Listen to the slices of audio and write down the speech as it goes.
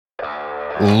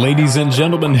Ladies and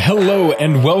gentlemen, hello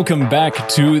and welcome back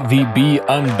to the Be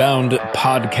Unbound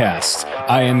podcast.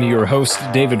 I am your host,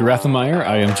 David Rethemeyer.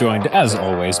 I am joined, as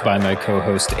always, by my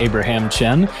co-host, Abraham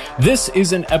Chen. This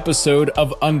is an episode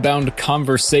of Unbound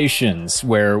Conversations,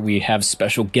 where we have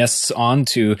special guests on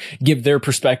to give their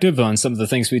perspective on some of the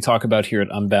things we talk about here at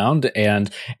Unbound. And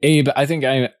Abe, I think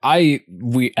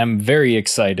we am very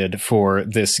excited for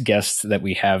this guest that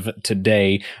we have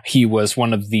today. He was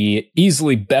one of the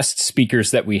easily best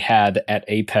speakers that we had at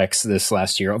Apex this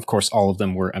last year. Of course, all of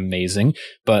them were amazing,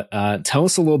 but tell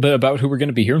us a little bit about who we're going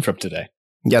to be hearing from today.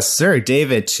 Yes, sir,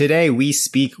 David. Today we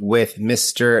speak with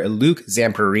Mr. Luke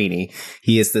Zamperini.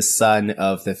 He is the son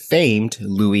of the famed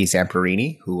Louis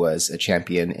Zamperini, who was a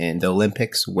champion in the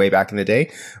Olympics way back in the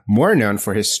day, more known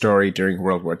for his story during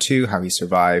World War II, how he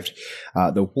survived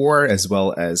the war as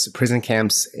well as prison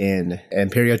camps in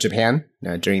Imperial Japan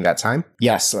during that time.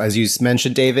 Yes, so as you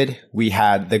mentioned, David, we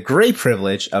had the great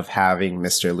privilege of having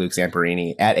Mr. Luke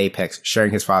Zamperini at Apex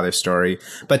sharing his father's story.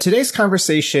 But today's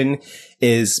conversation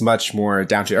is much more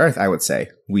down to earth, I would say.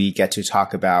 We get to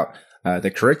talk about the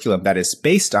curriculum that is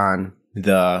based on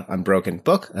the Unbroken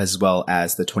book, as well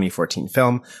as the 2014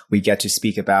 film. We get to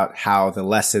speak about how the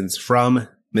lessons from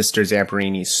Mr.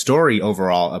 Zamperini's story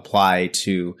overall apply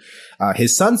to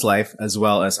his son's life, as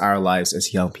well as our lives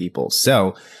as young people.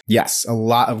 So, yes, a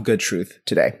lot of good truth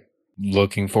today.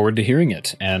 Looking forward to hearing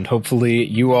it, and hopefully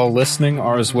you all listening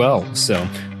are as well. So,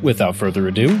 without further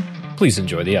ado, please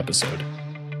enjoy the episode.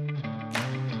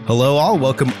 Hello all,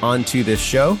 welcome onto this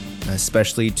show,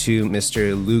 especially to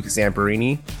Mr. Luke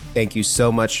Zamperini. Thank you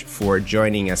so much for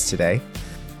joining us today.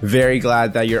 Very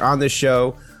glad that you're on the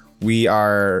show. We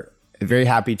are very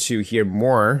happy to hear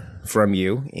more from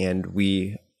you, and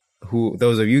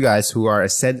those of you guys who are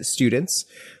Ascend students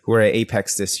who are at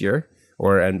Apex this year,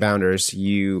 or Unbounders,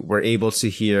 you were able to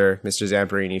hear Mr.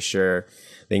 Zamperini share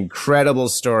the incredible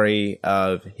story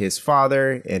of his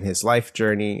father and his life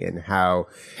journey and how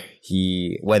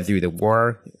he went through the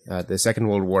war, the Second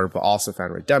World War, but also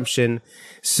found redemption.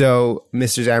 So,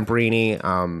 Mr. Zamperini,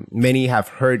 many have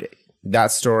heard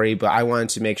that story, but I wanted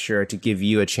to make sure to give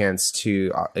you a chance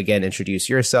to, again, introduce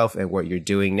yourself and what you're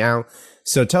doing now.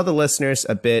 So tell the listeners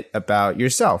a bit about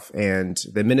yourself and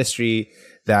the ministry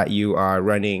that you are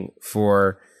running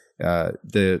for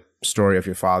the story of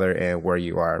your father and where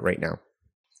you are right now.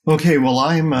 Okay, well,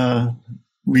 I'm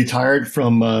retired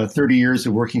from 30 years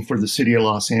of working for the city of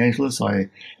Los Angeles. I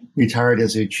retired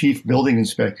as a chief building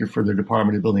inspector for the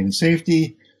Department of Building and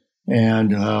Safety.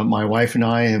 And my wife and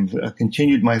I have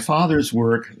continued my father's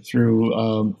work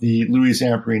through the Louis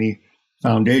Zamperini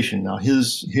Foundation. Now,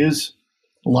 his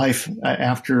life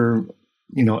after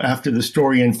the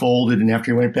story unfolded and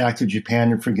after he went back to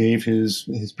Japan and forgave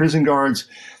his prison guards,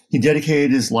 he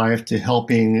dedicated his life to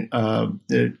helping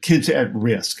the kids at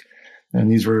risk. And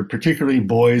these were particularly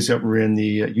boys that were in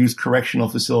the youth correctional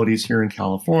facilities here in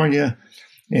California.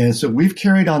 And so we've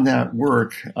carried on that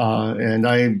work.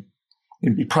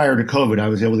 Prior to COVID, I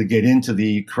was able to get into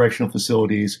the correctional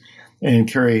facilities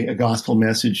and carry a gospel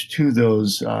message to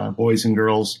those boys and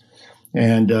girls.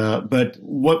 And but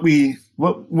what we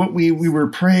were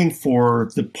praying for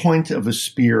the point of a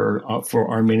spear for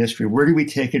our ministry. Where do we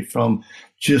take it from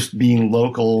just being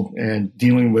local and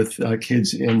dealing with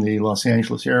kids in the Los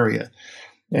Angeles area?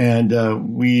 And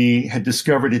we had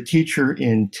discovered a teacher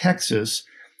in Texas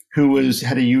who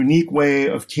had a unique way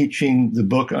of teaching the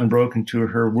book Unbroken to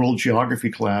her world geography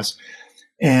class.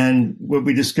 And what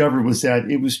we discovered was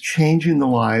that it was changing the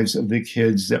lives of the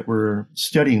kids that were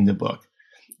studying the book.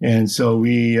 And so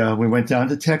we went down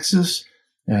to Texas.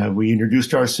 We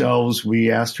introduced ourselves. We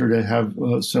asked her to have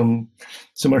some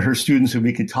of her students that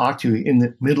we could talk to in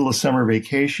the middle of summer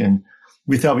vacation.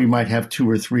 We thought we might have 2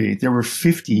 or 3. There were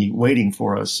 50 waiting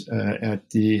for us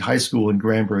at the high school in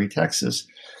Granbury, Texas.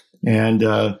 And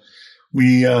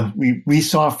we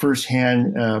saw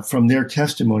firsthand from their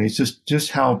testimonies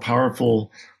just how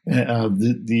powerful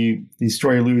the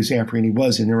story of Louis Zamperini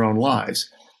was in their own lives.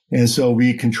 And so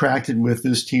we contracted with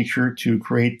this teacher to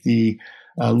create the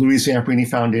Louis Zamperini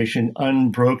Foundation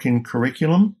Unbroken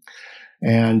curriculum.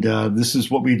 And this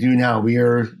is what we do now. We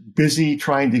are busy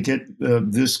trying to get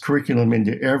this curriculum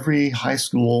into every high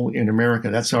school in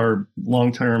America. That's our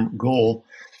long-term goal.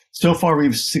 So far,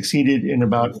 we've succeeded in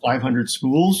about 500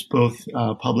 schools, both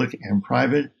public and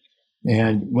private.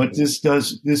 And what this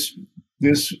does,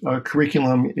 this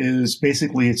curriculum is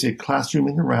basically, it's a classroom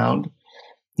in the round.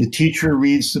 The teacher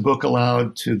reads the book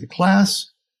aloud to the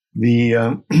class.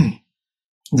 The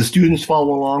students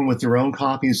follow along with their own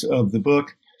copies of the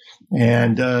book,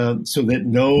 and so that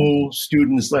no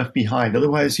student is left behind.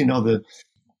 Otherwise, the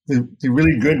the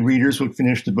really good readers would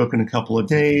finish the book in a couple of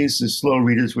days. The slow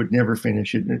readers would never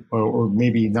finish it, or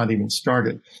maybe not even start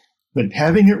it. But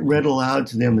having it read aloud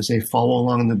to them as they follow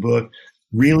along in the book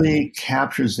really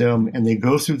captures them, and they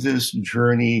go through this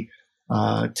journey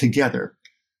together.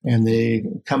 And they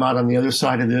come out on the other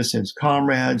side of this as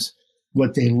comrades.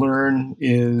 What they learn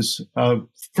is,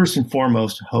 first and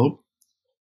foremost, hope.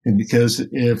 And because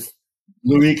if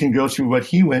Louis can go through what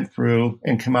he went through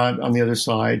and come out on the other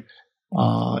side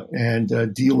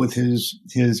and deal with his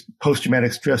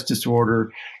post-traumatic stress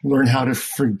disorder, learn how to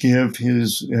forgive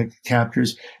his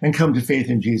captors, and come to faith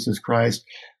in Jesus Christ,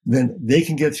 then they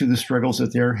can get through the struggles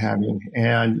that they're having.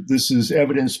 And this is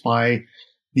evidenced by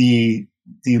the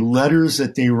letters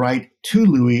that they write to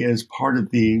Louis as part of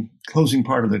the closing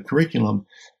part of the curriculum.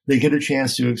 They get a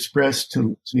chance to express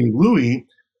to Louis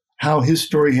how his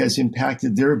story has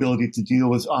impacted their ability to deal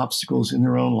with obstacles in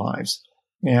their own lives.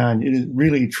 And it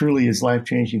really, truly is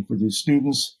life-changing for these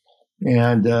students.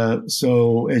 And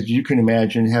so, as you can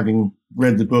imagine, having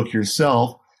read the book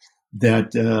yourself,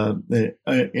 that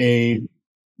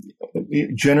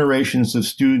generations of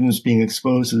students being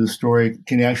exposed to the story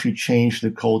can actually change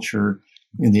the culture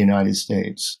in the United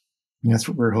States. And that's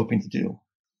what we're hoping to do.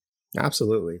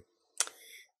 Absolutely.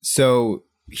 So,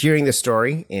 hearing the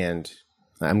story, and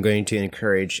I'm going to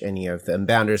encourage any of the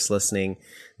Unbounders listening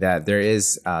that there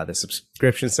is the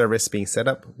subscription service being set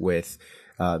up with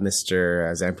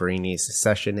Mr. Zamperini's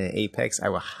session at Apex. I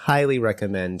will highly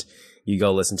recommend you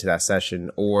go listen to that session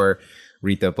or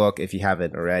read the book if you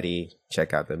haven't already.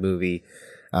 Check out the movie.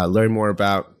 Learn more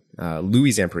about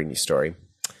Louis Zamperini's story.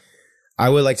 I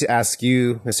would like to ask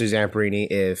you, Mr. Zamperini,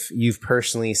 if you've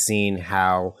personally seen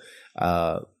how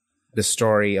the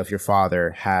story of your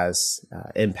father has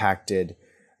impacted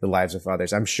the lives of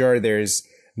others. I'm sure there's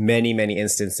many, many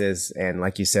instances. And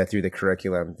like you said, through the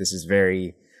curriculum, this is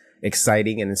very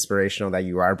exciting and inspirational that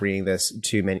you are bringing this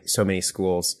to so many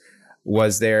schools.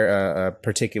 Was there a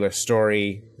particular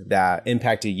story that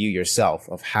impacted you yourself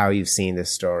of how you've seen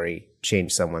this story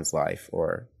change someone's life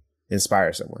or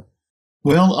inspire someone?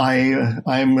 Well,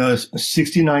 I'm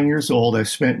 69 years old. I've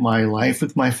spent my life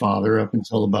with my father up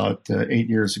until about 8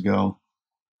 years ago.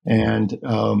 And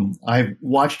I've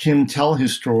watched him tell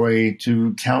his story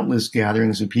to countless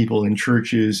gatherings of people in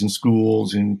churches and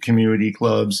schools and community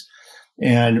clubs,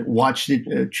 and watched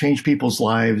it change people's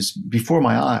lives before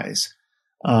my eyes.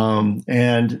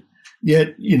 And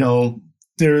yet,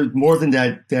 there's more than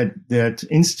that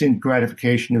instant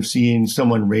gratification of seeing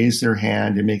someone raise their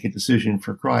hand and make a decision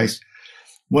for Christ.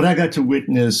 What I got to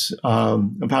witness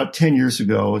about 10 years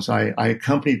ago is I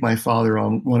accompanied my father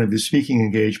on one of his speaking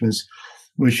engagements,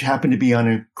 which happened to be on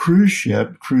a cruise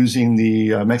ship cruising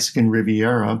the Mexican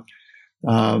Riviera,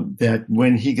 that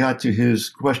when he got to his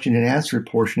question and answer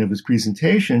portion of his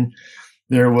presentation,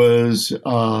 there was,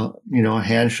 a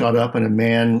hand shot up and a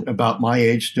man about my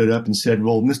age stood up and said,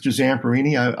 "Well, Mr.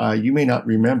 Zamperini, you may not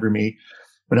remember me,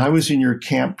 but I was in your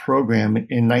camp program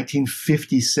in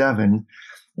 1957.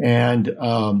 And,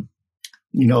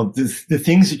 the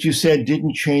things that you said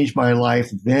didn't change my life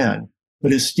then,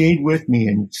 but it stayed with me.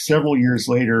 And several years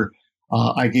later,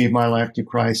 I gave my life to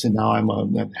Christ, and now I'm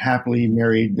a happily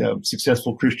married,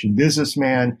 successful Christian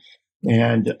businessman."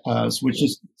 And which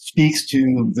just speaks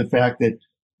to the fact that,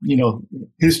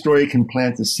 his story can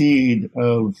plant the seed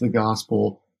of the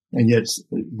gospel. And yet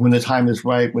when the time is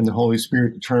right, when the Holy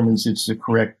Spirit determines it's the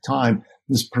correct time,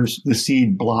 the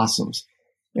seed blossoms.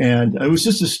 And it was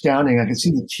just astounding. I could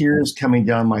see the tears coming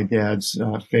down my dad's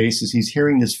face as he's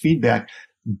hearing this feedback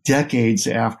decades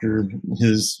after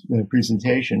his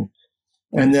presentation.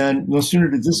 And then no sooner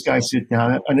did this guy sit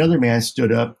down, another man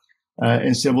stood up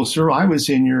and said, "Well, sir, I was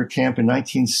in your camp in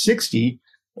 1960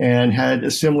 and had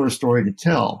a similar story to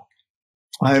tell.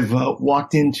 I've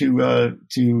walked into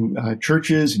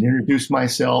churches and introduced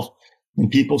myself, and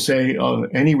people say, 'Oh,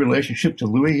 any relationship to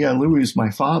Louis?' 'Yeah, Louis is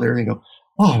my father.' They go,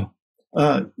 'Oh,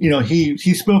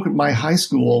 he spoke at my high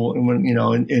school in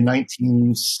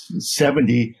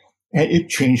 1970, and it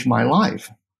changed my life.'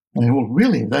 And I go, 'Well,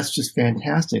 really? That's just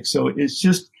fantastic.' So it's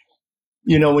just,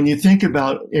 when you think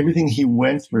about everything he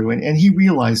went through, and he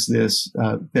realized this,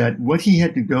 that what he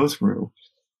had to go through,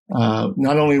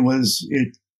 not only was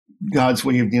it God's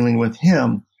way of dealing with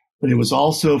him, but it was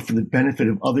also for the benefit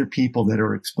of other people that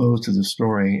are exposed to the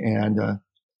story. And,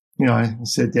 I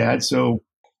said, "Dad, so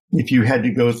if you had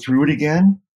to go through it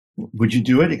again, would you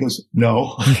do it?" He goes,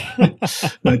 "No,"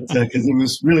 but because it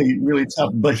was really, really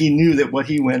tough. But he knew that what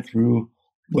he went through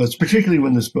was, particularly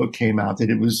when this book came out, that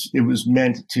it was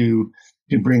meant to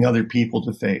bring other people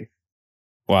to faith.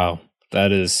 Wow.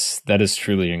 That is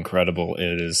truly incredible.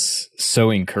 It is so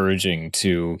encouraging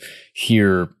to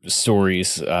hear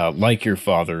stories like your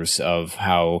father's of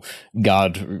how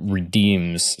God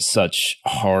redeems such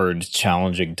hard,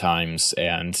 challenging times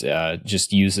and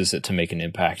just uses it to make an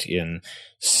impact in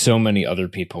so many other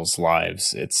people's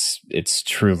lives. It's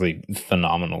truly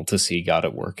phenomenal to see God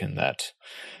at work in that.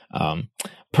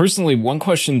 Personally, one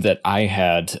question that I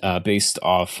had based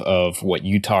off of what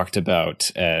you talked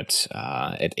about at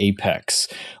Apex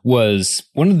was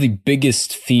one of the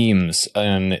biggest themes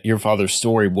in your father's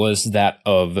story was that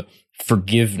of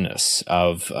forgiveness,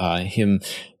 of him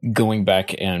going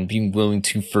back and being willing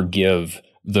to forgive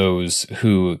those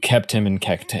who kept him in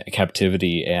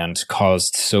captivity and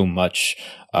caused so much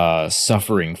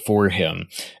suffering for him.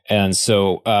 And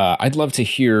so I'd love to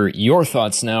hear your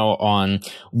thoughts now on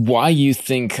why you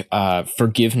think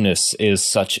forgiveness is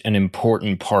such an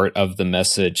important part of the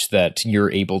message that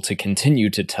you're able to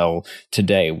continue to tell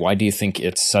today. Why do you think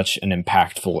it's such an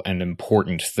impactful and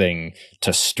important thing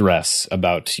to stress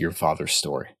about your father's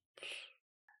story?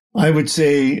 I would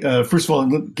say, first of all,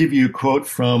 I'll give you a quote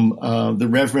from the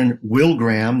Reverend Will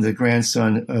Graham, the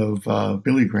grandson of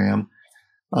Billy Graham.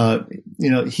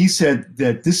 He said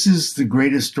that this is the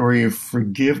greatest story of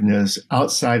forgiveness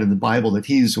outside of the Bible that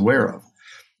he's aware of.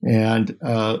 And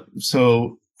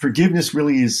so forgiveness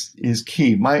really is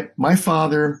key. My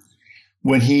father,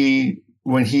 when he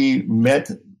met,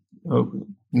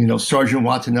 Sergeant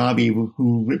Watanabe,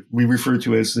 who we refer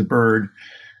to as the Bird,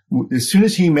 as soon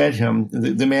as he met him,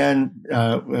 the man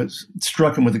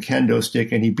struck him with a kendo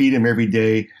stick, and he beat him every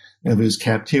day of his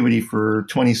captivity for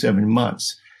 27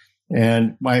 months.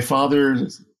 And my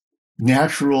father's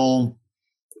natural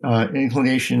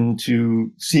inclination to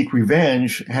seek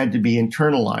revenge had to be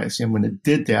internalized. And when it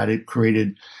did that, it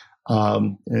created,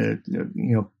 PTSD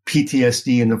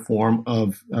in the form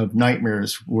of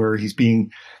nightmares where he's being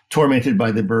tormented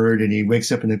by the Bird and he wakes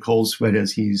up in a cold sweat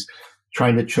as he's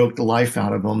trying to choke the life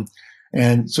out of him.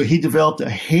 And so he developed a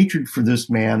hatred for this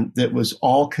man that was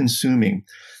all consuming.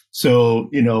 So,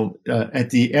 at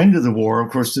the end of the war,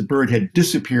 of course, the Bird had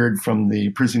disappeared from the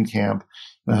prison camp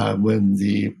when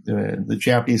the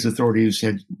Japanese authorities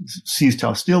had ceased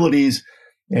hostilities,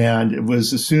 and it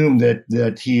was assumed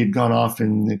that he had gone off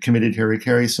and committed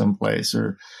harikari someplace.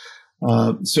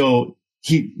 So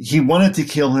he wanted to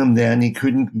kill him. Then he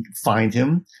couldn't find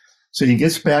him, so he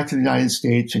gets back to the United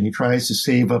States and he tries to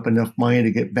save up enough money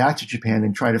to get back to Japan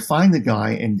and try to find the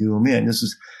guy and do him in. This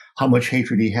is how much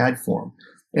hatred he had for him.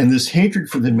 And this hatred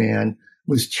for the man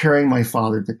was tearing my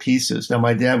father to pieces. Now,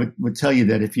 my dad would tell you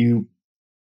that if you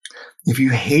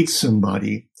hate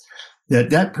somebody,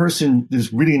 that person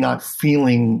is really not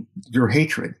feeling your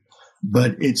hatred,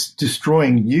 but it's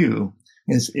destroying you.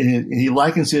 And he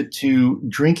likens it to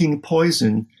drinking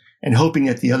poison and hoping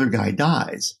that the other guy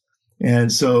dies.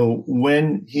 And so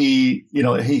when he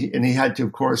had to,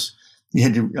 of course,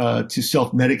 to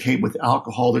self-medicate with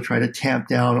alcohol to try to tamp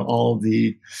down all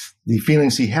the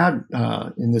feelings he had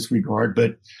in this regard.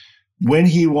 But when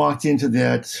he walked into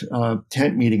that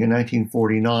tent meeting in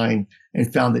 1949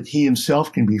 and found that he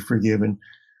himself can be forgiven,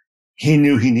 he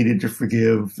knew he needed to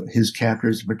forgive his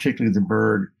captors, particularly the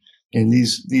Bird, and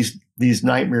these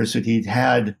nightmares that he'd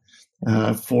had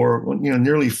for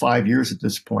nearly 5 years at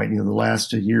this point. The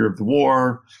last year of the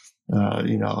war.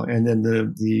 And then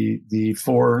the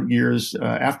 4 years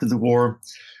after the war,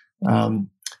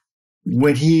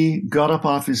 when he got up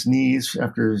off his knees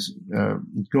after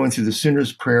going through the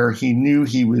sinner's prayer, he knew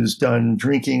he was done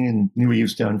drinking and knew he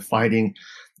was done fighting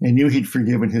and knew he'd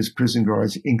forgiven his prison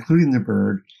guards, including the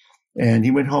Bird. And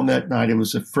he went home that night. It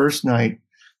was the first night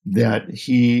that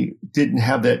he didn't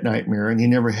have that nightmare, and he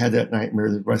never had that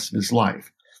nightmare the rest of his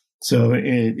life. So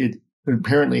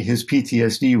apparently his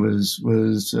PTSD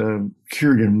was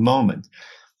cured in a moment.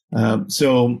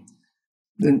 So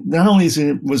not only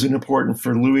was it important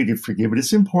for Louis to forgive, but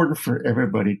it's important for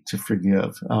everybody to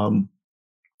forgive.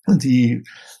 The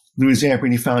Louis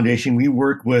Zamperini Foundation, we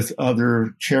work with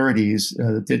other charities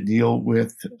that deal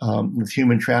with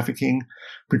human trafficking,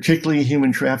 particularly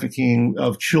human trafficking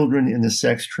of children in the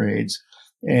sex trades.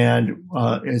 And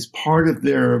as part of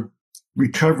their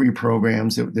recovery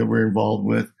programs that we're involved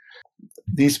with,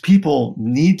 these people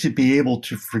need to be able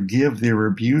to forgive their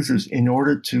abusers in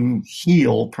order to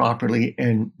heal properly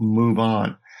and move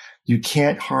on. You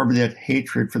can't harbor that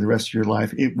hatred for the rest of your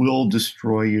life. It will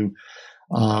destroy you.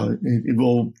 It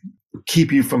will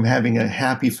keep you from having a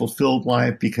happy, fulfilled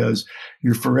life because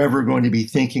you're forever going to be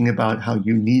thinking about how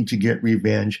you need to get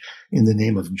revenge in the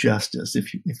name of justice,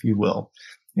 if you will.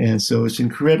 And so it's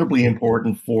incredibly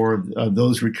important for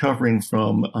those recovering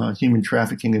from human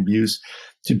trafficking abuse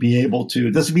to be able to,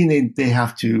 it doesn't mean they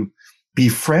have to be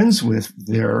friends with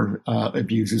their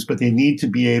abusers, but they need to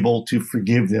be able to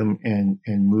forgive them and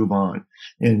move on.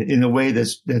 And in a way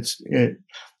that's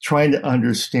trying to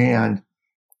understand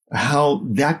how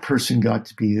that person got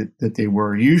to be that they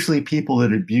were. Usually people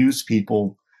that abuse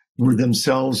people were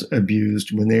themselves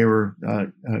abused when they were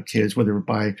kids, whether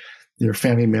by their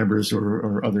family members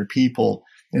or other people.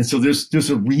 And so there's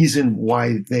a reason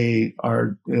why they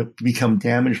are become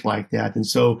damaged like that. And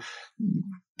so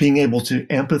being able to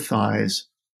empathize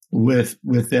with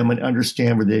them and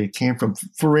understand where they came from.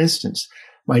 For instance,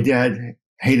 my dad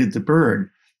hated the bird,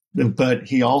 but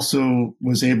he also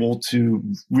was able to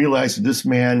realize that this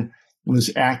man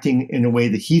was acting in a way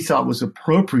that he thought was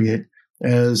appropriate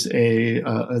as a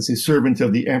servant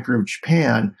of the Emperor of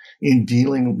Japan in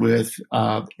dealing with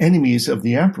enemies of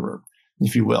the emperor,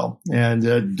 if you will. And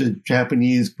the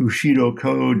Japanese Bushido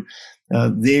code,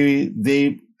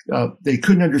 they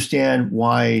couldn't understand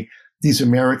why these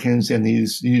Americans and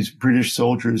these British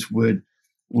soldiers would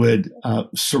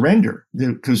surrender,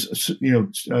 because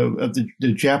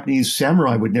the Japanese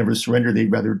samurai would never surrender;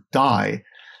 they'd rather die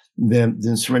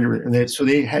than surrender. And so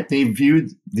they viewed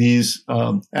these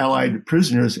Allied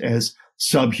prisoners as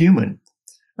subhuman.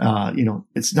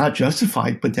 It's not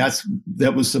justified, but that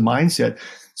was the mindset.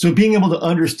 So being able to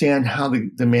understand how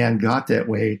the man got that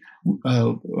way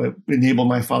enabled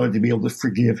my father to be able to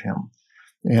forgive him.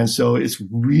 And so it's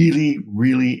really,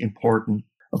 really important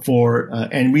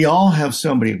and we all have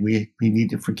somebody we need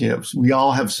to forgive. We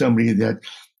all have somebody that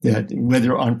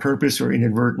whether on purpose or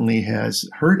inadvertently has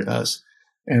hurt us,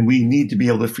 and we need to be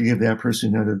able to forgive that person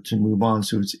in order to move on.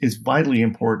 So it's vitally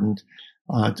important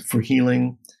for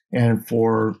healing and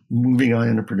for moving on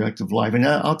in a productive life. And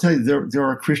I'll tell you, there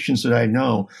are Christians that I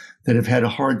know that have had a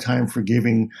hard time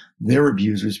forgiving their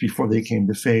abusers before they came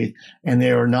to faith, and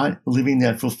they are not living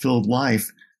that fulfilled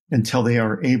life until they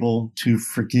are able to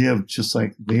forgive just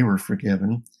like they were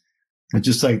forgiven. And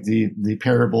just like the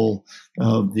parable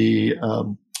of the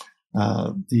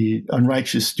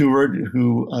unrighteous steward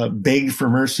who begged for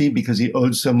mercy because he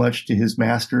owed so much to his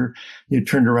master. He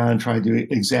turned around and tried to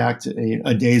exact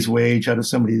a day's wage out of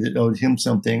somebody that owed him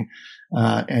something.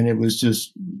 And it was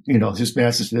just, his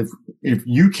master said, if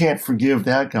you can't forgive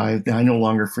that guy, then I no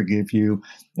longer forgive you.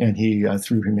 And he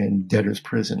threw him in debtor's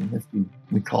prison, if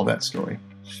we call that story.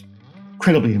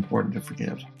 Incredibly important to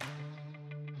forgive.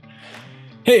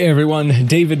 Hey everyone,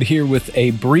 David here with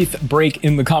a brief break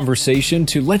in the conversation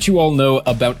to let you all know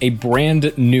about a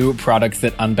brand new product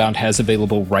that Unbound has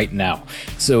available right now.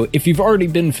 So if you've already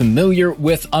been familiar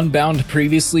with Unbound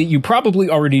previously, you probably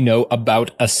already know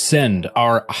about Ascend,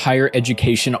 our higher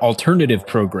education alternative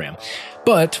program.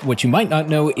 But what you might not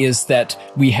know is that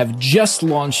we have just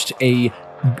launched a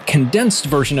condensed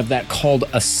version of that called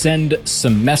Ascend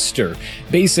Semester.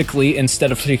 Basically,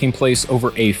 instead of taking place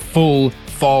over a full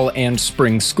fall and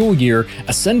spring school year,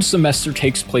 Ascend Semester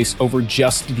takes place over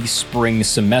just the spring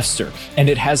semester, and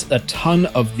it has a ton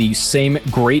of the same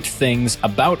great things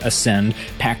about Ascend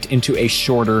packed into a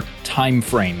shorter time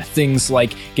frame. Things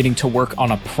like getting to work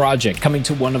on a project, coming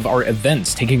to one of our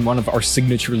events, taking one of our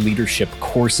signature leadership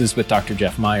courses with Dr.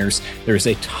 Jeff Myers. There's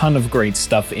a ton of great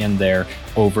stuff in there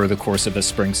over the course of a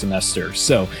spring semester.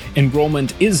 So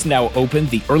enrollment is now open.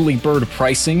 The early bird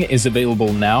pricing is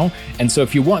available now. And so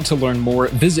if you want to learn more,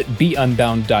 visit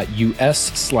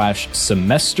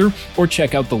beunbound.us/semester or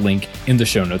check out the link in the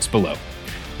show notes below.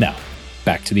 Now,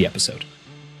 back to the episode.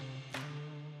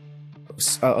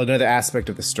 Another aspect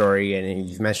of the story, and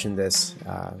you've mentioned this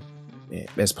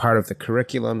as part of the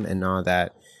curriculum and all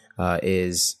that,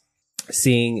 is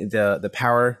seeing the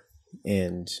power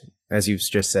and, as you've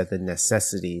just said, the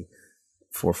necessity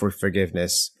for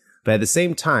forgiveness. But at the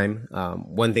same time,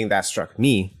 one thing that struck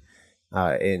me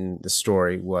in the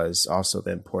story was also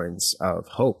the importance of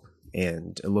hope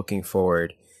and looking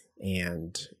forward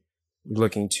and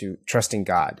trusting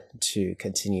God to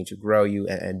continue to grow you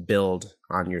and build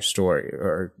on your story.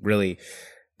 Or really,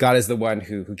 God is the one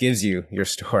who gives you your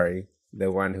story, the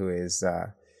one who is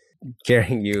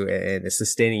carrying you and is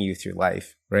sustaining you through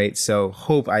life, right? So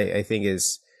hope, I think,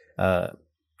 is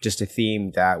just a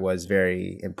theme that was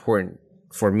very important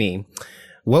for me.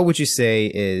 What would you say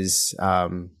is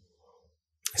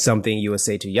something you would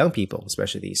say to young people,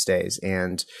 especially these days?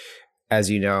 And as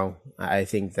you know, I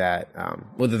think that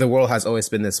the world has always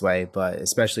been this way, but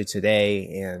especially today,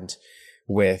 and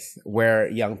with where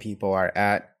young people are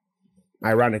at,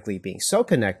 ironically being so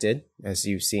connected, as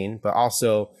you've seen, but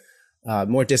also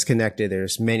more disconnected.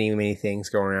 There's many, many things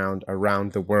going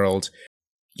around the world.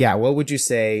 Yeah, what would you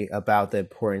say about the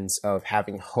importance of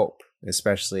having hope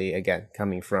especially, again,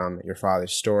 coming from your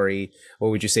father's story? What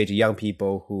would you say to young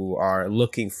people who are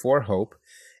looking for hope?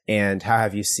 And how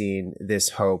have you seen this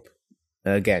hope,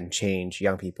 again, change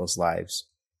young people's lives,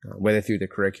 whether through the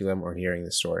curriculum or hearing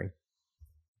the story?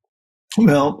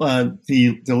 Well,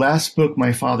 the last book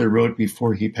my father wrote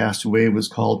before he passed away was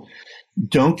called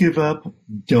 "Don't Give Up,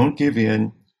 Don't Give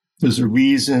In. There's a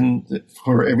reason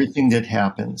for everything that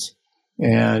happens."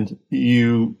 And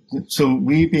so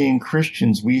we being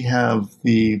Christians, we have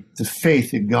the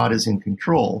faith that God is in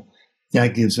control.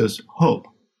 That gives us hope.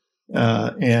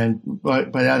 And by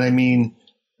that I mean,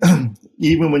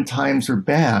 even when times are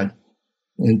bad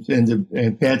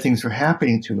and bad things are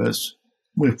happening to us,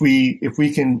 if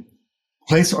we can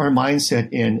place our mindset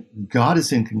in God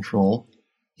is in control,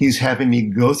 He's having me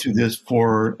go through this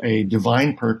for a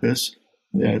divine purpose,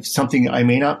 something I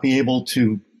may not be able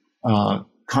to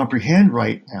comprehend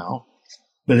right now,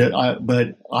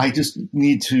 but I just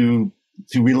need to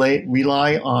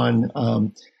rely on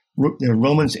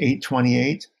Romans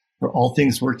 8:28, for all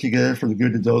things work together for the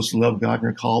good of those who love God and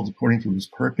are called according to His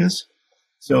purpose.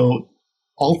 So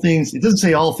all things, it doesn't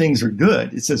say all things are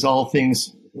good. It says all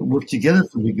things work together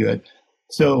for the good.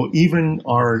 So even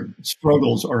our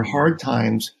struggles, our hard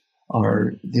times,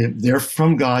 they're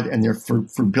from God, and they're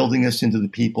for building us into the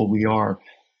people we are.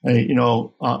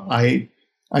 I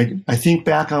think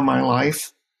back on my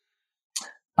life.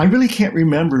 I really can't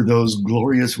remember those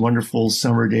glorious, wonderful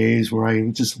summer days where I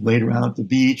just laid around at the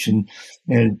beach and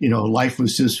life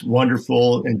was just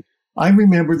wonderful. And I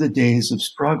remember the days of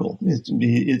struggle.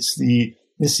 It's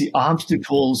the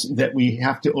obstacles that we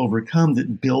have to overcome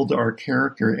that build our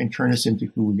character and turn us into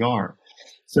who we are.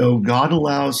 So God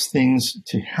allows things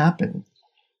to happen,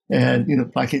 and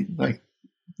like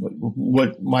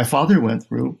what my father went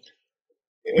through.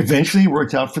 Eventually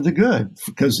worked out for the good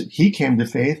because he came to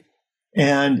faith,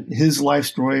 and his life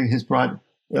story has brought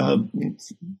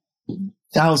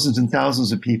thousands and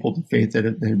thousands of people to faith that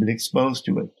have been exposed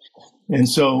to it. And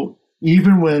so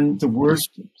even when the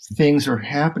worst things are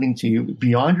happening to you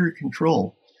beyond your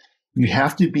control, you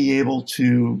have to be able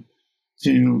to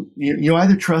you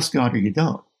either trust God or you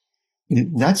don't.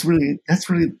 That's really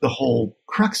the whole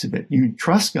crux of it. You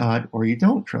trust God or you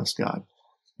don't trust God.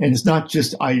 And it's not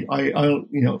just I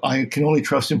can only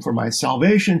trust Him for my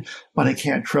salvation, but I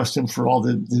can't trust Him for all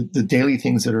the daily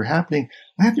things that are happening.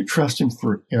 I have to trust Him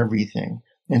for everything,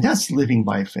 and that's living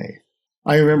by faith.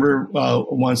 I remember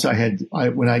once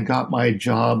when I got my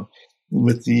job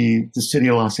with the city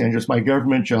of Los Angeles, my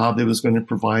government job that was going to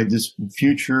provide this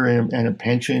future and a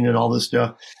pension and all this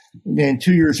stuff. And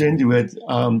 2 years into it,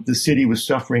 the city was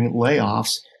suffering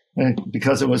layoffs, and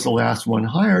because I was the last one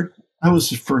hired, I was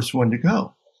the first one to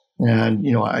go. And,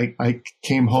 I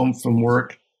came home from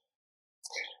work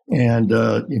and,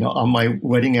 on my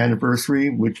wedding anniversary,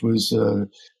 which was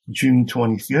June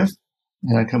 25th,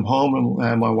 and I come home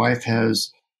and my wife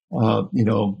has,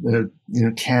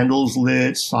 candles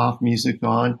lit, soft music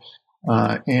on.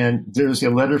 And there's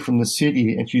a letter from the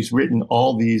city, and she's written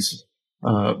all these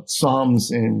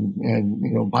Psalms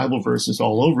and Bible verses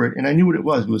all over it. And I knew what it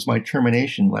was. It was my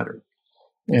termination letter.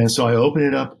 And so I opened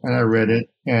it up and I read it,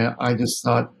 and I just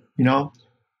thought,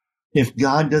 if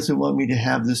God doesn't want me to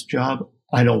have this job,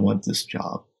 I don't want this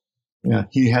job.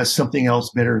 He has something else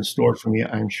better in store for me,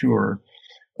 I'm sure.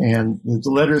 And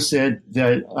the letter said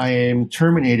that I am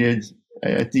terminated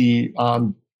at the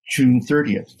June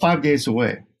 30th, 5 days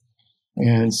away.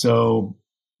 And so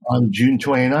on June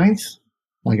 29th,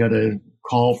 I got a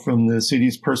call from the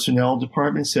city's personnel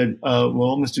department, said,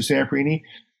 well, Mr. Zamperini,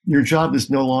 your job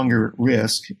is no longer at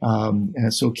risk,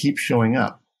 and so keep showing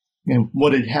up. And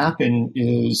what had happened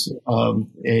is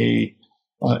it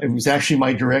was actually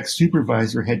my direct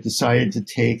supervisor had decided to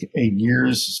take a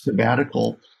year's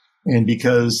sabbatical, and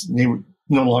because they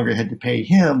no longer had to pay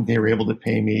him, they were able to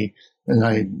pay me, and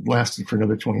I lasted for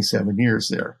another 27 years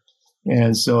there.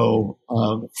 And so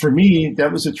for me,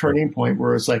 that was a turning point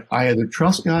where it's like I either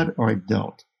trust God or I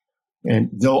don't. And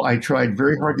though I tried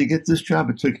very hard to get this job,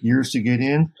 it took years to get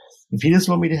in. If He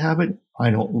doesn't want me to have it, I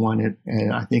don't want it.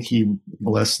 And I think He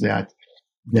blessed that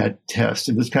test.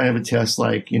 It was kind of a test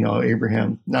like,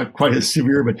 Abraham, not quite as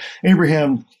severe, but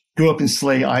Abraham go up and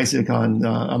slay Isaac on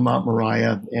Mount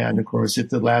Moriah. And of course, at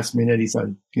the last minute, he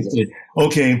said,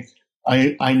 okay,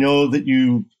 I know that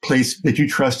you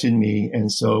trust in me.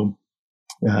 And so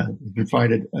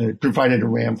provided a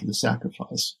ram for the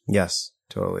sacrifice. Yes,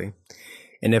 totally.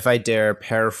 And if I dare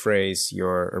paraphrase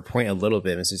or point a little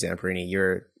bit, Mr. Zamperini,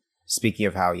 you're speaking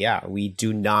of how, we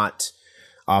do not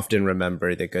often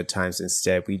remember the good times.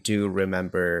 Instead, we do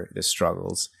remember the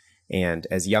struggles. And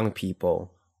as young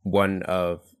people, one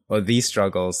of or these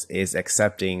struggles is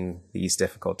accepting these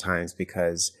difficult times,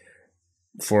 because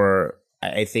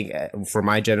I think for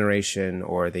my generation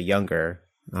or the younger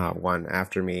one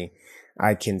after me,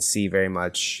 I can see very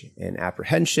much an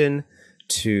apprehension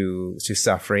to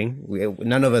suffering.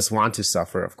 None of us want to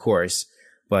suffer, of course,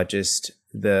 but just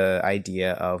the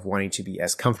idea of wanting to be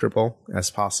as comfortable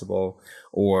as possible,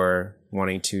 or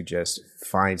wanting to just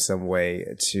find some way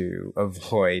to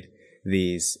avoid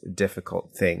these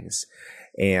difficult things.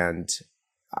 And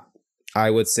I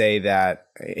would say that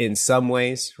in some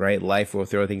ways, right, life will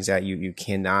throw things at you. You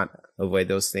cannot avoid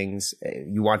those things.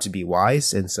 You want to be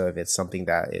wise. And so if it's something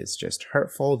that is just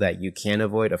hurtful that you can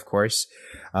avoid, of course.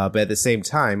 But at the same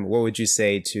time, what would you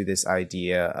say to this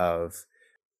idea of,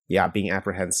 being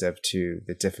apprehensive to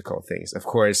the difficult things? Of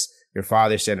course, your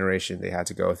father's generation, they had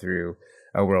to go through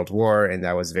a world war, and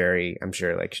that was very, I'm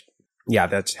sure,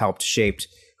 that's helped shaped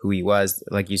who he was.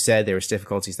 Like you said, there was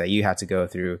difficulties that you had to go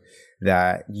through,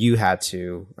 that you had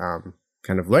to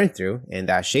kind of learn through, and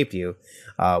that shaped you.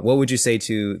 What would you say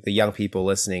to the young people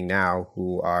listening now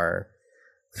who are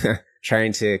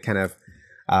trying to kind of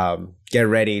get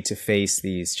ready to face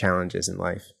these challenges in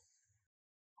life?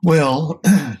 Well,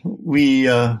 we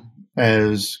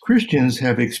as Christians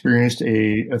have experienced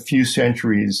a few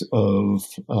centuries of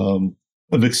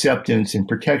acceptance and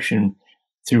protection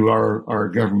through our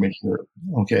government here.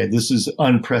 Okay, this is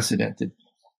unprecedented.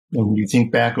 And when you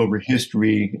think back over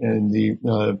history and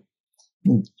the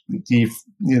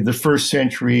first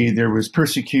century, there was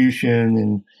persecution,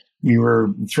 and we were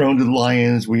thrown to the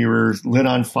lions, we were lit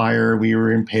on fire, we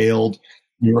were impaled,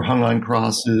 we were hung on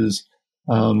crosses.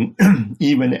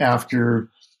 Even after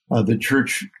the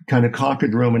church kind of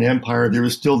conquered the Roman Empire, there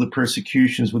was still the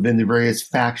persecutions within the various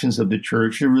factions of the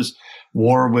church. There was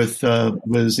war with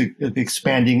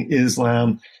expanding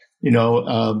Islam.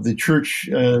 The church,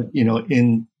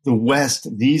 in the West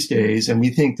these days, and we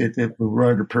think that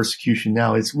we're under persecution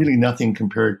now. It's really nothing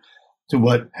compared to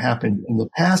what happened in the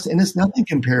past, and it's nothing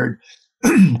compared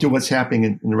to what's happening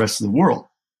in the rest of the world.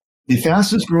 The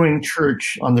fastest growing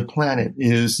church on the planet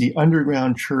is the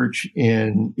underground church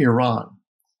in Iran.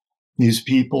 These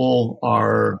people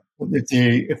are,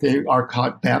 if they are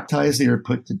caught baptized, they are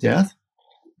put to death.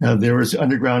 Now, there was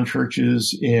underground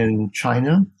churches in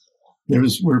China. There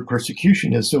was where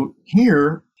persecution is. So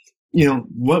here,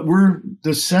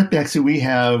 the setbacks that we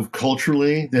have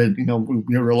culturally, that,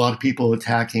 there were a lot of people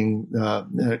attacking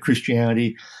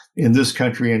Christianity in this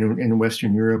country and in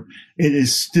Western Europe.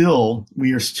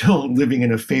 We are still living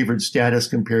in a favored status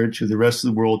compared to the rest of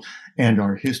the world and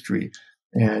our history.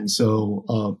 And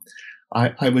so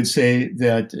I would say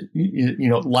that,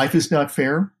 life is not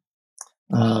fair.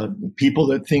 People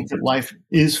that think that life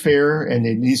is fair and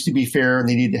it needs to be fair and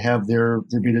they need to have their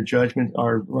bit of judgment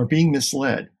are being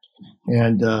misled.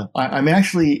 And I'm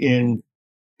actually in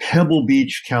Pebble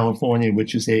Beach, California,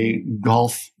 which is a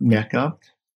golf mecca.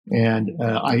 And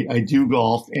I do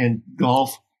golf, and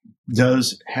golf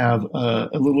does have a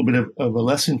little bit of a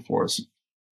lesson for us.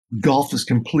 Golf is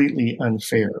completely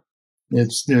unfair. You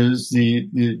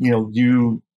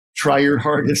try your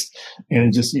hardest,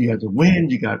 and you got the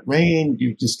wind, you got rain,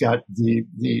 you just got the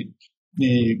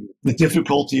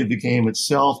difficulty of the game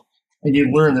itself, and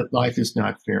you learn that life is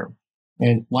not fair.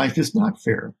 And life is not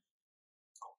fair.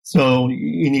 So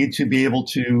you need to be able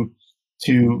to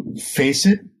face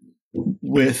it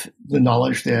with the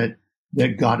knowledge that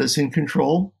God is in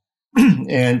control,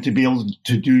 and to be able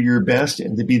to do your best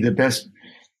and to be the best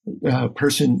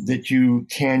person that you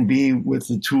can be with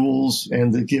the tools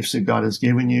and the gifts that God has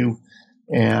given you.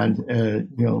 And,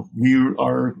 we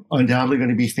are undoubtedly going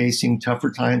to be facing tougher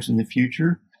times in the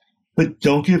future, but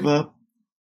don't give up.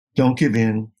 Don't give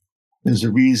in. There's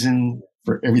a reason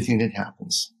for everything that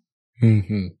happens.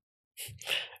 Mm-hmm.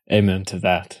 Amen to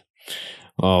that.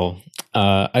 Well,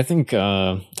 I think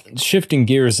shifting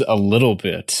gears a little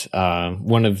bit,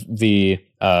 one of the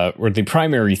or the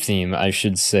primary theme, I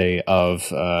should say, of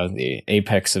the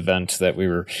Apex event that we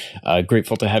were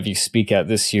grateful to have you speak at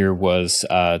this year was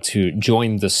to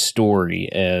join the story,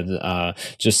 and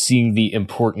just seeing the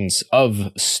importance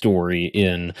of story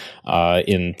in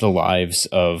the lives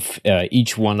of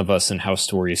each one of us, and how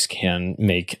stories can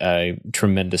make a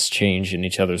tremendous change in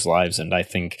each other's lives. And I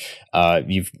think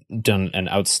you've done an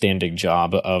outstanding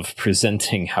job of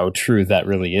presenting how true that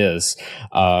really is.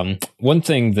 One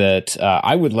thing that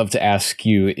I would love to ask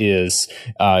you is,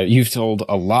 you've told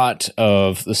a lot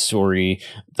of the story,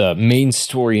 the main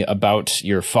story about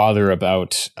your father,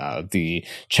 about the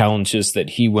challenges that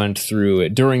he went through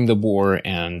during the war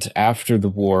and after the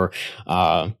war.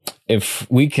 If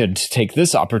we could take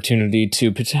this opportunity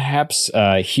to perhaps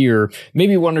hear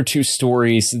maybe one or two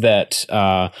stories that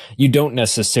you don't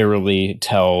necessarily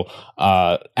tell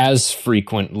as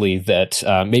frequently, that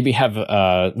maybe have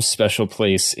a special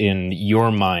place in your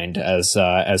mind as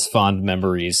fond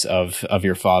memories of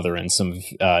your father and some of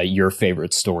your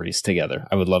favorite stories together.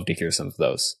 I would love to hear some of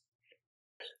those.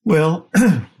 Well,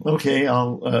 okay.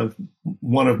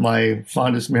 One of my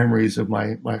fondest memories of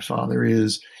my father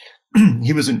is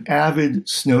he was an avid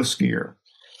snow skier.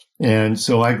 And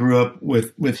so I grew up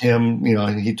with him,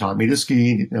 and he taught me to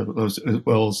ski, as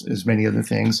well as many other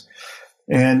things.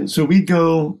 And so we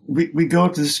go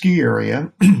up to the ski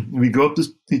area, we go up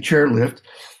the chairlift,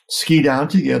 ski down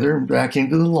together and back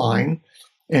into the line.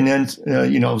 And then,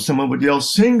 someone would yell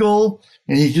single,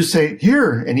 and he'd just say,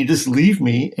 here, and he'd just leave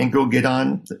me and go get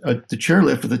on the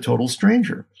chairlift with a total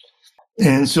stranger.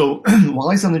 And so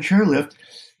while he's on the chairlift,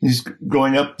 he's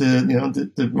going up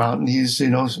the mountain. He's,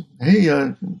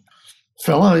 hey,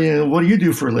 fella, what do you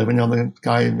do for a living? The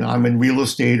guy, I'm in real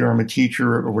estate, or I'm a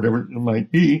teacher, or whatever it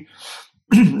might be.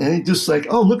 And he just like,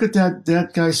 oh, look at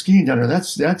that guy skiing down there.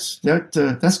 That's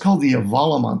called the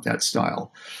avalement, that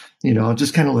style.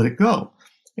 Just kind of let it go.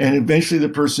 And eventually the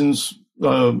person's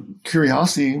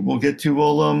curiosity will get to,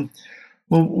 well,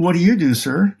 what do you do,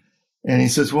 sir? And he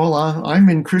says, well, I'm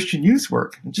in Christian youth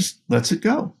work. And just lets it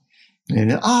go.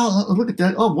 And, look at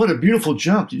that. Oh, what a beautiful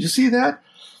jump. Did you see that?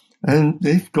 And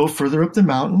they go further up the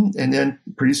mountain. And then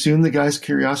pretty soon the guy's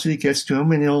curiosity gets to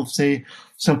him, and he'll say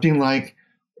something like,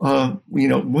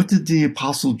 what did the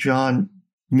Apostle John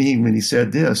mean when he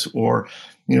said this? Or,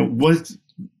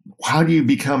 how do you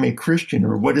become a Christian?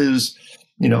 Or what is,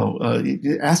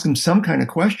 ask him some kind of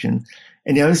question.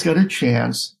 And now he's got a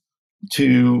chance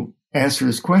to answer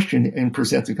his question and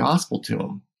present the gospel to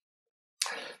him.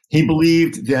 He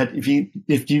believed that if you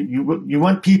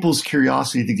want people's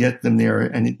curiosity to get them there,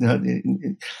 and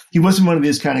he wasn't one of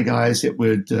these kind of guys that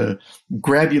would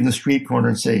grab you in the street corner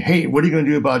and say, "Hey, what are you going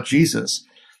to do about Jesus?"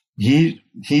 He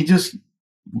just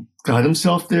got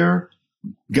himself there,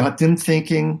 got them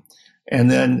thinking,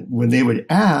 and then when they would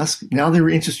ask, now they were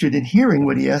interested in hearing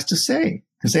what he has to say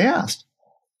because they asked.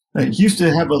 He used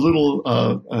to have a little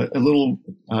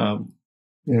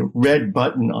red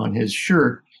button on his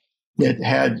shirt that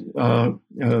had,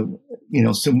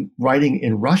 some writing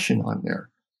in Russian on there.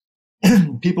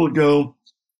 People would go,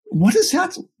 what is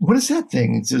that? What is that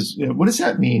thing? It says, what does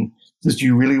that mean? He says, do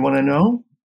you really want to know?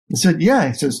 He said, yeah.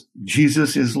 He says,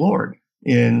 Jesus is Lord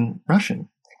in Russian.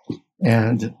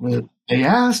 And they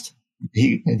asked,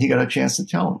 he got a chance to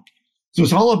tell them. So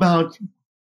it's all about,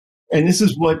 and this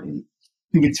is what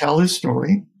he would tell his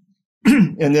story.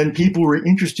 And then people were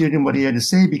interested in what he had to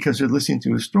say because they're listening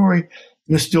to his story.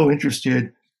 They're still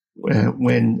interested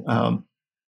when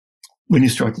you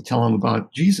start to tell them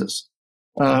about Jesus.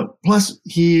 Plus,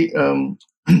 he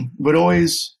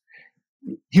always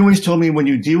told me, when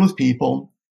you deal with people,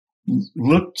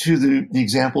 look to the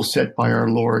example set by our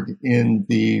Lord in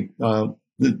the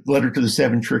letter to the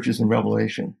 7 churches in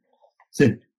Revelation.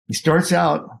 Said he starts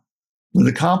out with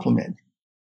a compliment.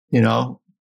 I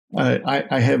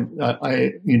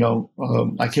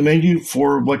commend you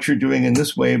for what you're doing in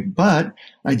this way, but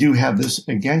I do have this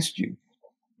against you.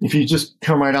 If you just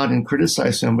come right out and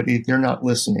criticize somebody, they're not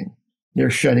listening.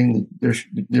 They're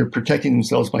protecting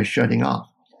themselves by shutting off.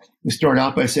 You start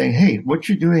out by saying, hey, what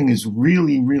you're doing is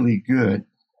really, really good.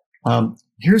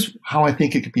 Here's how I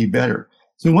think it could be better.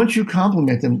 So once you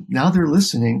compliment them, now they're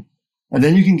listening, and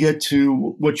then you can get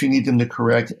to what you need them to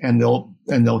correct, and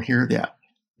they'll hear that.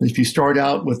 If you start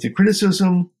out with the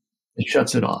criticism, it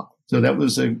shuts it off. So that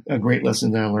was a great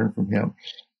lesson that I learned from him.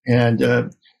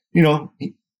 And,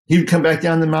 he would come back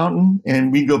down the mountain,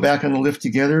 and we'd go back on the lift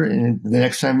together. And the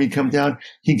next time we'd come down,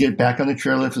 he'd get back on the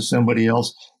chairlift with somebody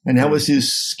else. And that was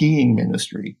his skiing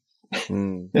ministry.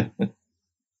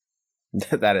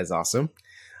 That is awesome.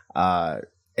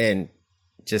 And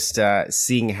just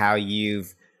seeing how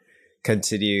you've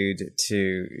continued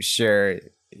to share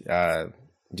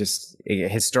just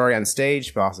his story on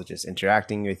stage, but also just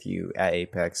interacting with you at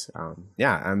Apex.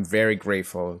 I'm very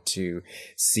grateful to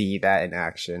see that in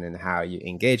action and how you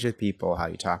engage with people, how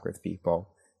you talk with people.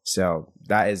 So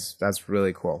that's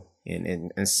really cool.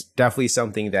 And it's definitely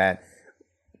something that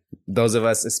those of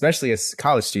us, especially as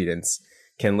college students,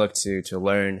 can look to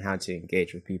learn how to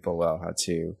engage with people well, how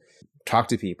to talk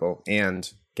to people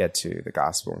and get to the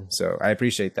gospel. So I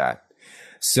appreciate that.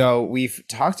 So we've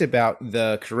talked about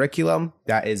the curriculum.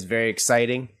 That is very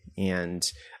exciting,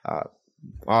 and all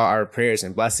our prayers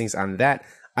and blessings on that.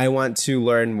 I want to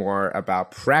learn more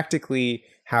about practically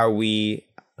how we,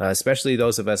 especially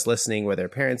those of us listening where their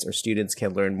parents or students,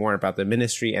 can learn more about the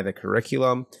ministry and the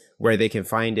curriculum, where they can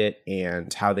find it,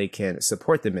 and how they can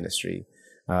support the ministry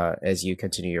as you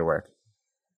continue your work.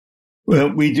 Well,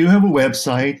 we do have a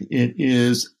website. It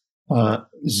is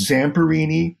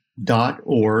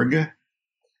Zamperini.org.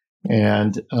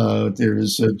 And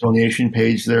there's a donation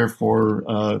page there for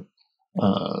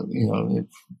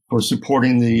for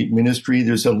supporting the ministry.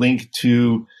 There's a link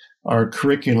to our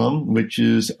curriculum, which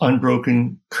is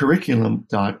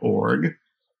unbrokencurriculum.org,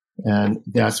 and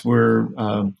that's where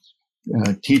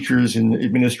teachers and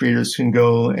administrators can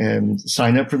go and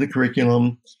sign up for the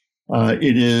curriculum.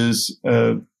 It is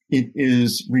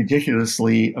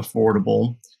ridiculously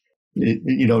affordable.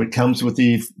 It comes with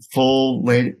the full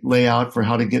layout for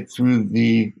how to get through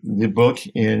the book,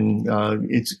 and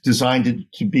it's designed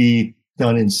to be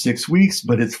done in 6 weeks,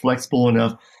 but it's flexible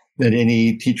enough that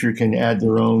any teacher can add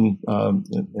their own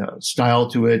style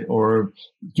to it or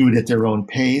do it at their own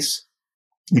pace.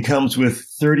 It comes with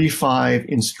 35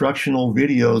 instructional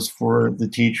videos for the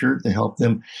teacher to help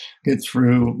them get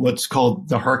through what's called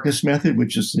the Harkness method,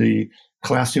 which is the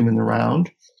classroom in the round.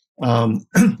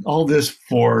 All this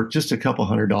for just a couple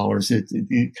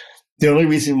 $100. The only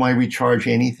reason why we charge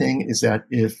anything is that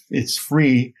if it's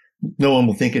free, no one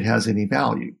will think it has any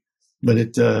value.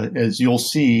 But as you'll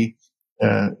see,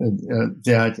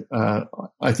 that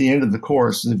at the end of the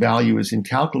course, the value is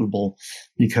incalculable,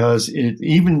 because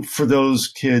even for those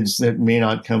kids that may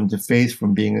not come to faith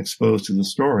from being exposed to the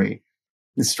story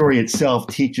itself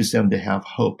teaches them to have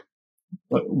hope.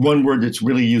 One word that's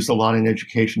really used a lot in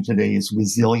education today is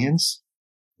resilience,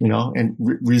 and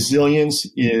resilience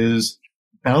is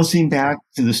bouncing back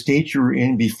to the state you were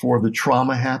in before the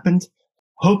trauma happened.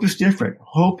 Hope is different.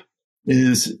 Hope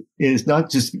is not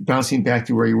just bouncing back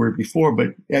to where you were before,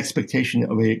 but expectation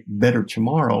of a better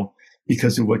tomorrow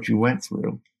because of what you went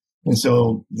through. And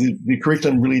so the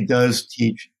curriculum really does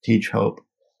teach hope.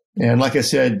 And like I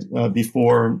said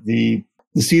before, the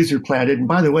seeds are planted. And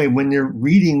by the way, when they're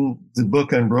reading the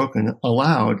book Unbroken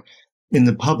aloud in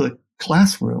the public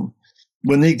classroom,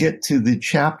 when they get to the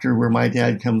chapter where my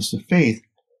dad comes to faith,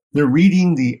 they're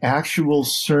reading the actual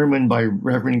sermon by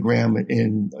Reverend Graham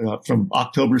from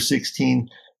October 16,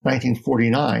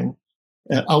 1949,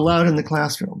 aloud in the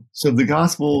classroom. So the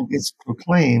gospel gets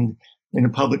proclaimed in a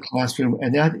public classroom,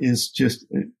 and that is just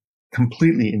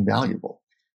completely invaluable.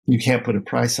 You can't put a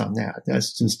price on that.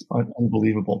 That's just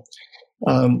unbelievable.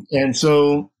 And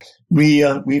so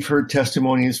we've heard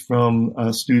testimonies from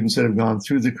students that have gone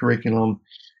through the curriculum,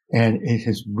 and it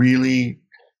has really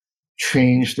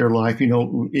changed their life.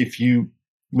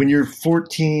 When you're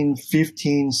 14,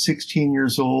 15, 16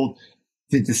 years old,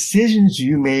 the decisions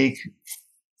you make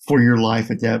for your life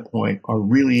at that point are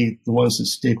really the ones that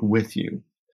stick with you.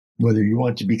 Whether you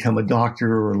want to become a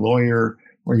doctor or a lawyer,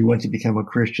 or you want to become a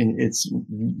Christian, it's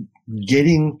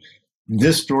getting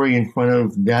this story in front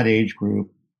of that age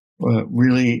group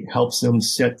really helps them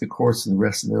set the course of the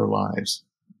rest of their lives.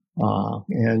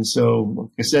 And so, like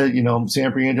I said,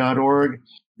 Zamperini.org,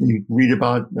 you read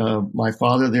about my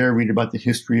father there, read about the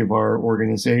history of our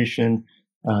organization.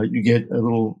 You get a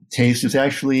little taste. It's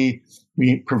actually,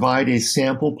 we provide a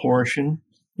sample portion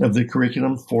of the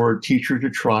curriculum for a teacher to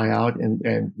try out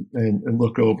and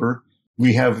look over.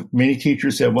 We have many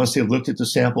teachers that once they looked at the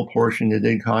sample portion, that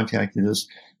they contacted us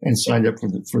and signed up for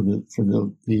the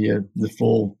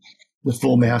full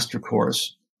master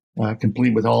course,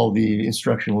 complete with all the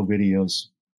instructional videos.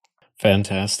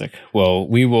 Fantastic. Well,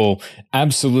 we will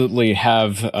absolutely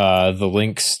have the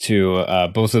links to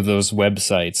both of those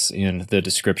websites in the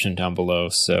description down below.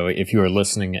 So if you are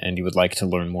listening and you would like to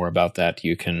learn more about that,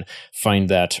 you can find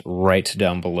that right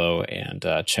down below and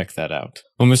check that out.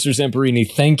 Well, Mr. Zamperini,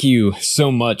 thank you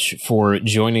so much for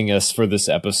joining us for this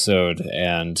episode.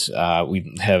 And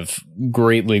we have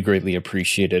greatly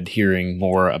appreciated hearing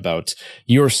more about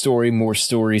your story, more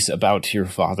stories about your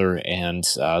father, and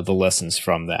the lessons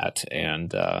from that.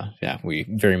 And we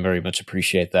very much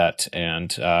appreciate that,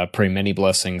 and pray many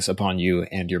blessings upon you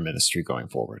and your ministry going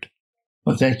forward.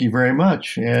 Well, thank you very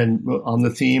much. And on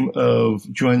the theme of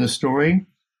join the story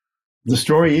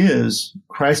is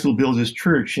Christ will build his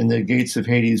church, and the gates of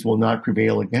Hades will not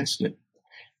prevail against it.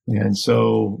 And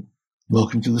so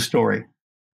welcome to the story.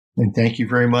 And thank you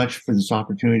very much for this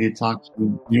opportunity to talk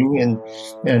to you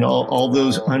and all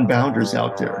those unbounders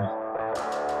out there.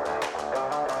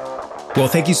 Well,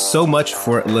 thank you so much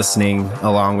for listening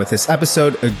along with this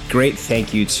episode. A great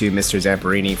thank you to Mr.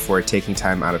 Zamperini for taking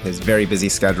time out of his very busy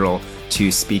schedule to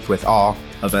speak with all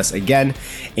of us again.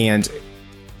 And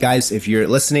guys, if you're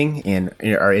listening and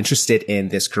are interested in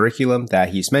this curriculum that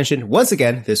he's mentioned, once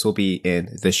again, this will be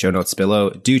in the show notes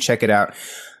below. Do check it out.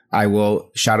 I will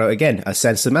shout out again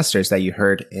Ascend Semesters that you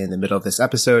heard in the middle of this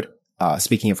episode.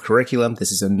 Speaking of curriculum,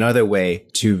 this is another way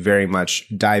to very much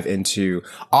dive into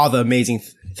all the amazing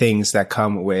things that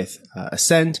come with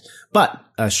Ascend, but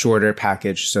a shorter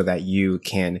package so that you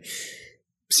can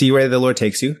see where the Lord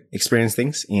takes you, experience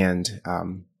things, and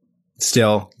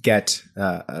still get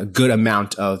a good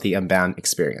amount of the Unbound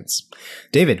experience.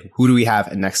 David, who do we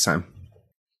have next time?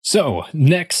 So,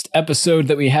 next episode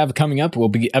that we have coming up will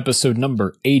be episode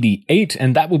number 88,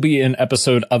 and that will be an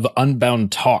episode of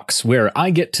Unbound Talks, where I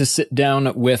get to sit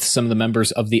down with some of the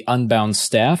members of the Unbound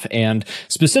staff, and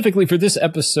specifically for this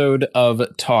episode of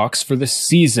Talks, for this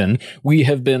season, we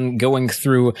have been going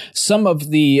through some of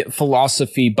the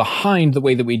philosophy behind the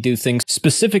way that we do things,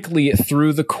 specifically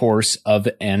through the course of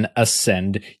an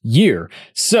Ascend year.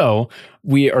 So,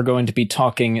 we are going to be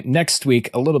talking next week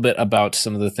a little bit about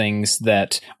some of the things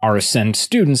that our Ascend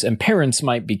students and parents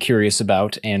might be curious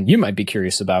about, and you might be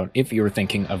curious about if you're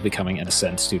thinking of becoming an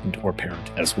Ascend student or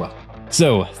parent as well.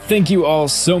 So, thank you all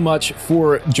so much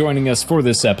for joining us for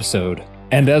this episode,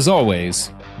 and as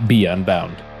always, be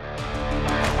unbound.